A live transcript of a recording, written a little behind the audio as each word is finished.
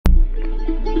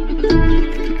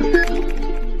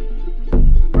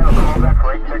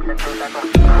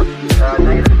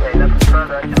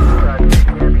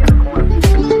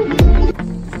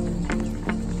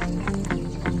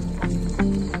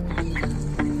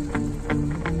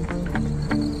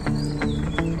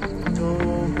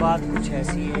बात कुछ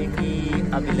ऐसी है कि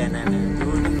अभी लेना है मैंने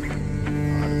दूध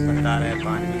और बता रहा है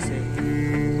पानी से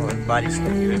और बारिश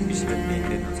लगी हुई पिछले 3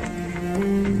 दिनों से।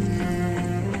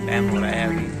 टाइम हो रहा है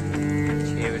अभी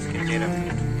 6:13।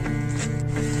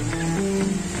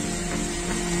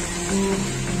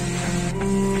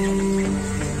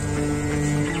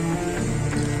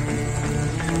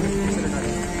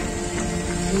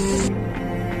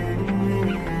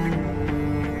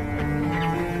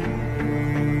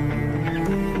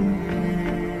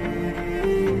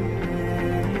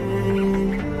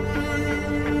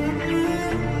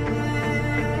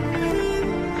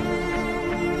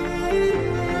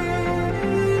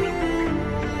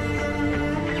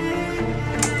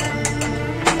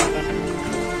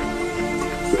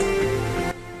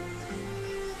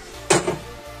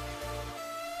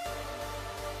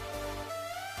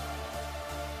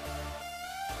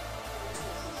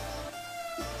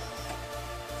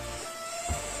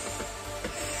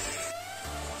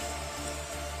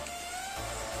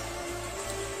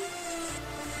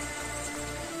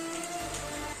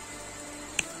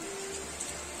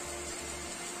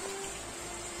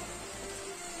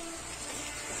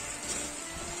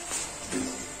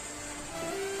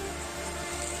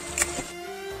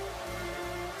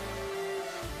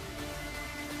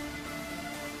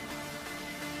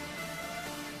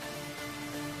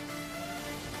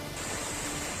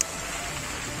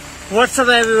 WhatsApp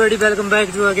everybody, welcome back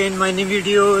to again my new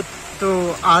video. तो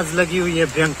आज लगी हुई है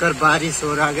भयंकर बारिश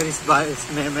और अगर इस बारिश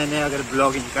में मैंने अगर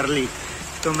ब्लॉगिंग कर ली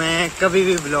तो मैं कभी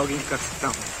भी ब्लॉगिंग कर सकता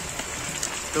हूँ।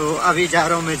 तो अभी जा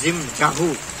रहा हूँ मैं जिम, जाहू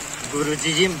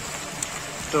गुरुजी जिम।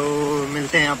 तो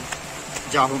मिलते हैं अब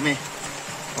जाहू में।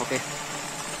 ओके।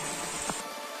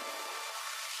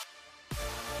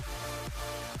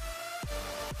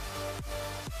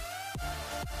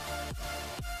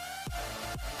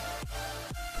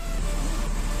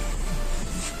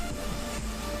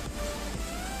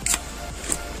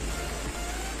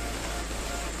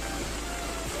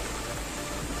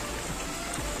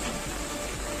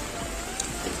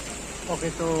 ओके,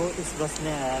 तो इस बस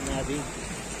में आया मैं अभी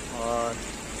और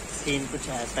सीन कुछ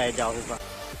ऐसा है जाहू का।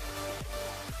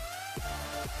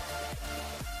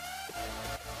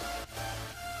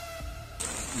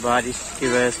 बारिश की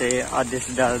वजह से आधे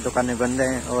से ज़्यादा दुकानें बंद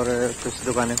हैं और कुछ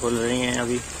दुकानें खुल रही हैं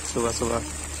अभी सुबह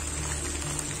सुबह।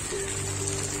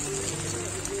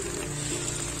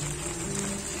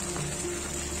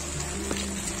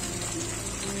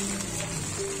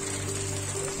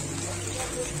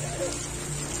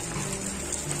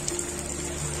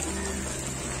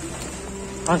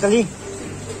 अंकल जी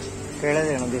केड़ा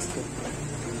देना इसको?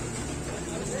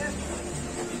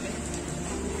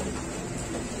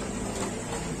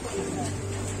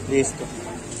 इसको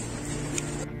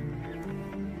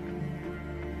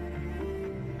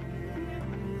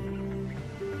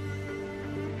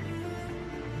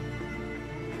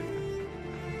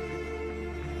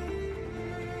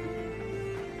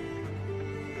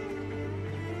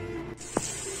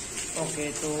ओके,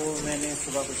 तो मैंने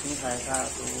सुबह कुछ नहीं खाया था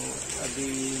तो अभी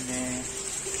मैं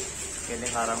केले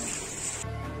खा रहा हूँ।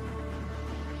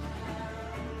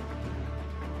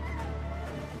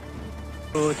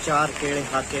 तो 4 केले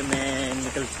खा के मैं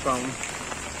निकल चुका हूँ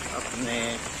अपने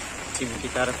जिम की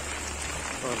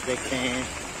तरफ और देखते हैं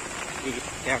कि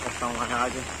क्या करता हूँ मैं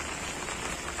आज।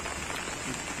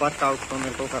 वर्कआउट तो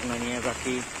मेरे को करना नहीं है,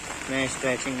 बाकी मैं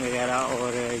स्ट्रेचिंग वगैरह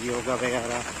और योगा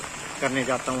वगैरह करने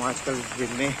जाता हूँ आजकल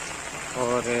जिम में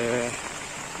और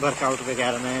वर्कआउट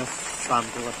वगैरह मैं शाम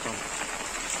को करता हूँ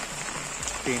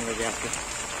 3 बजे आके।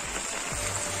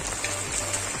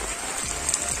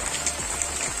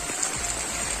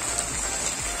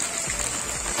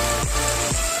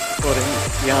 और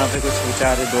यहाँ पे कुछ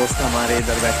बेचारे दोस्त हमारे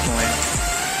इधर बैठे हुए हैं।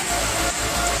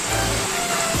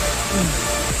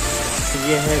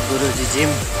 ये है गुरुजी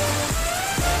जिम।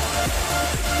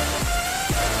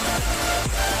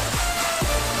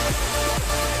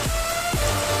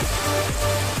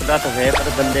 खुदा तो है पर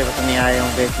बंदे पता नहीं आए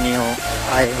होंगे, नहीं हो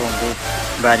आए होंगे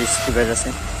बारिश की वजह से।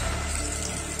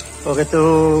 ओके, तो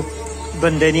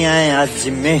बंदे नहीं आए आज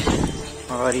जिम में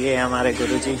और ये हमारे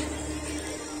गुरुजी।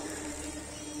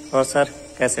 और सर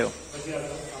कैसे हो?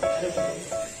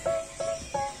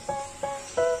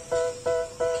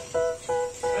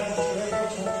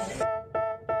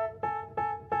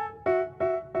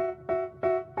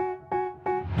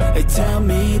 They tell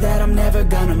me that I'm never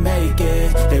gonna make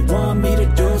it. They want me to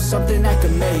do something that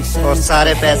could make sense. और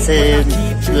सारे पैसे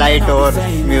लाइट और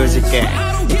म्यूजिक के।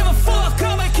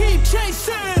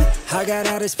 I got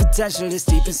all this potential that's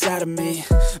deep inside of me,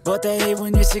 but they hate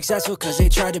when you're successful cause they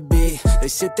try to be. They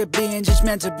sit there being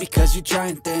judgmental because you're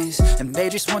trying things, and they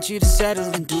just want you to settle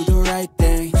and do the right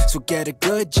thing. So get a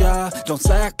good job, don't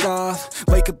slack off.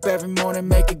 Wake up every morning,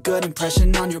 make a good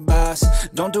impression on your boss.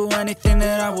 Don't do anything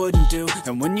that I wouldn't do.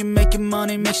 And when you're making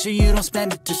money, make sure you don't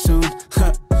spend it too soon.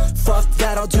 Fuck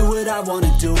that, I'll do what I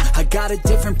wanna do. I got a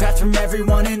different path from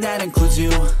everyone, and that includes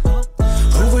you.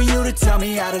 Who are you to tell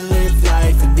me how to live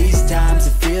life? In these times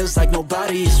it feels like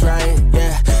nobody's right,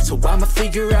 yeah. So I'ma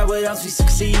figure out what else we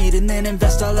succeed, and then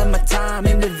invest all of my time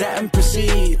into that and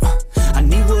proceed. I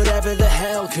need whatever the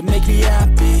hell could make me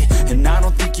happy, and I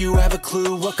don't think you have a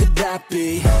clue what could that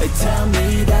be. They tell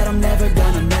me that I'm never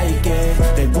gonna make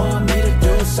it. They want me to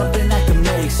do something that can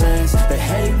make sense. They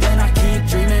hate when I keep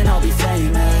dreaming I'll be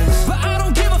famous, but I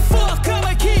don't give a fuck,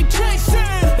 I'ma keep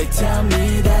chasing. They tell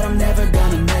me that I'm never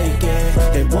gonna make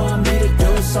it. They want me to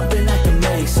do something that can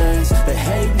make sense. They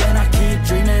hate when I keep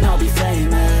dreaming I'll be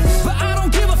famous, but I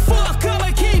don't give a fuck,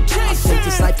 I'ma keep chasing. I think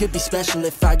this life could be special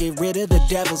if I get rid of the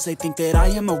devils. They think that I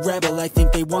am a rebel, I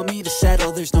think they want me to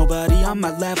settle. There's nobody on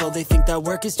my level. They think that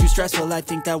work is too stressful, I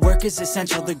think that work is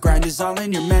essential. The grind is all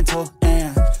in your mental,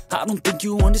 and I don't think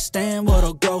you understand what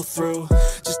I'll go through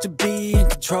just to be in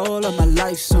control of my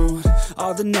life soon.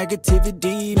 All the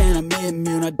negativity, man, I'm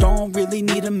immune. I don't really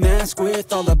need a mask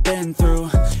with all I've been through.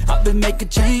 I've been making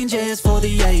changes for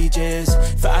the ages.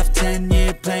 5-10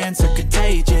 year plans are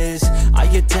contagious. I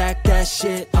attack that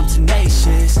shit, I'm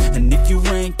tenacious. And if you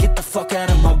ain't, get the fuck out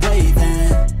of my way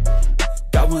then.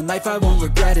 Got one life, I won't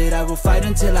regret it. I will fight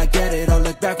until I get it. I'll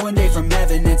look back one day from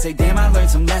heaven and say, damn, I learned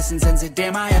some lessons. And say,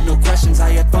 damn, I had no questions.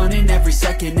 I had fun in every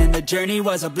second, and the journey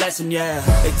was a blessing, yeah.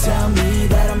 They tell me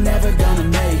that I'm never gonna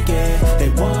make it. They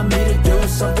want me to do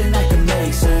something that can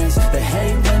make sense. They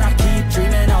hate when I keep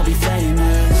dreaming I'll be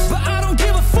famous, but I don't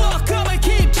give a fuck, I'ma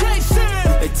keep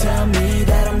chasing. They tell me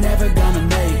that I'm never gonna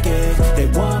make it. They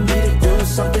want me to do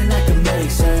something that can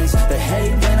make sense. They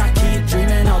hate when I keep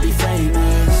dreaming I'll be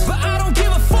famous, but I don't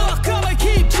give a fuck, I'ma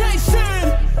keep chasing.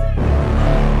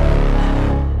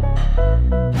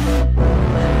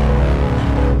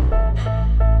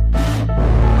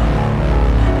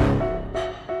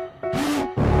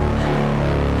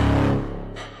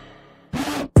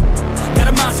 Got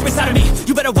a monster inside of me,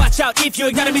 you better watch out. If your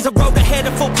enemy's a road ahead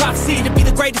of full prophecy, to be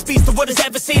the greatest beast the world has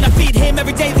ever seen. I feed him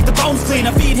every day like the bones clean.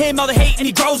 I feed him all the hate and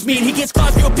he grows me, and he gets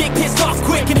claws real big, pissed off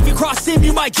quick. And if you cross him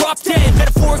you might drop dead.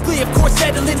 Metaphorically, of course,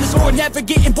 settling the score, never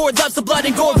getting bored, loves the blood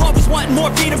and gore. Always wanting more,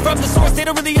 feeding from the source. They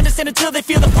don't really understand until they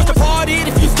feel the force departed.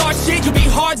 If you start shit, you'll be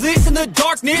heartless in the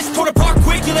darkness, torn apart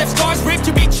quick, you left scars ripped.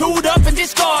 You'll be chewed up and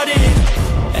discarded.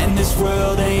 And this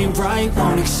world ain't right,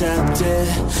 won't accept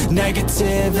it.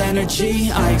 Negative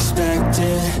energy, I expect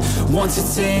it. Once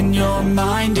it's in your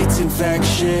mind, it's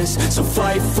infectious. So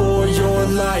fight for your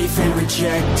life and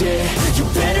reject it. You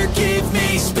better give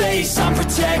me space, I'm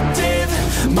protective.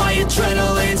 My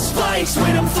adrenaline spikes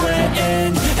when I'm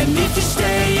threatened. And if you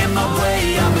stay in my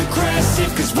way, I'm aggressive.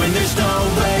 Cause when there's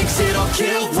no exit, I'll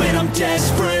kill when I'm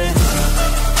desperate.